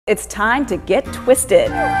It's time to get twisted.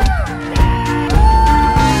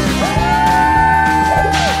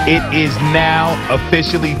 It is now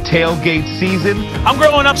officially tailgate season. I'm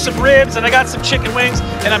grilling up some ribs and I got some chicken wings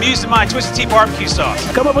and I'm using my Twisted Tea barbecue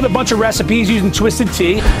sauce. Come up with a bunch of recipes using Twisted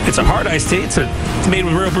Tea. It's a hard iced tea. It's made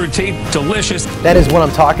with real brewed tea. Delicious. That is what I'm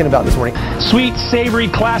talking about this morning. Sweet, savory,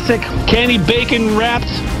 classic, candy bacon wrapped,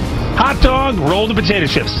 hot dog, rolled in potato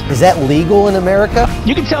chips. Is that legal in America?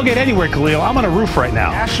 You can tailgate anywhere, Khalil. I'm on a roof right now.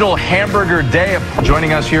 National Hamburger Day.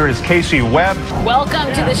 Joining us here is Casey Webb.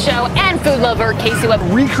 Welcome to the show and food lover Casey Webb.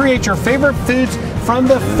 Recreate your favorite foods from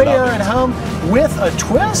the fair at home with a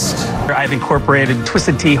twist. I've incorporated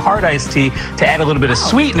Twisted Tea hard iced tea to add a little bit of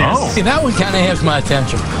sweetness. See, that one kind of has my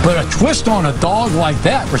attention. But a twist on a dog like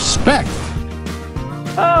that, respect.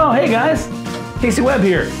 Oh, hey guys. Casey Webb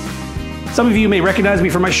here. Some of you may recognize me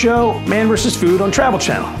from my show, Man vs. Food on Travel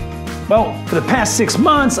Channel. Well, for the past 6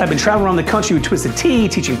 months, I've been traveling around the country with Twisted Tea,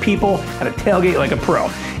 teaching people how to tailgate like a pro.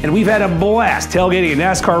 And we've had a blast tailgating at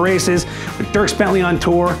NASCAR races, with Dirk Bentley on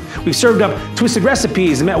tour. We've served up twisted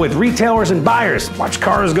recipes and met with retailers and buyers, watched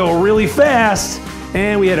cars go really fast,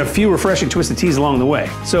 and we had a few refreshing Twisted Teas along the way.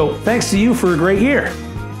 So thanks to you for a great year.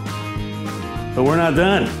 But we're not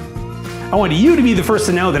done. I want you to be the first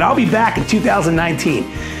to know that I'll be back in 2019.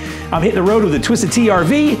 I'm hitting the road with a Twisted Tea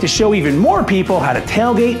RV to show even more people how to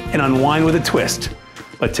tailgate and unwind with a twist.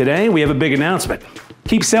 But today we have a big announcement.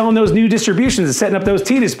 Keep selling those new distributions and setting up those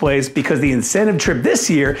tea displays, because the incentive trip this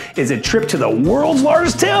year is a trip to the world's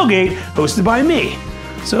largest tailgate hosted by me.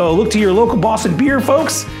 So look to your local Boston beer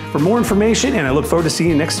folks for more information, and I look forward to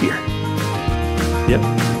seeing you next year.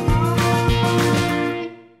 Yep.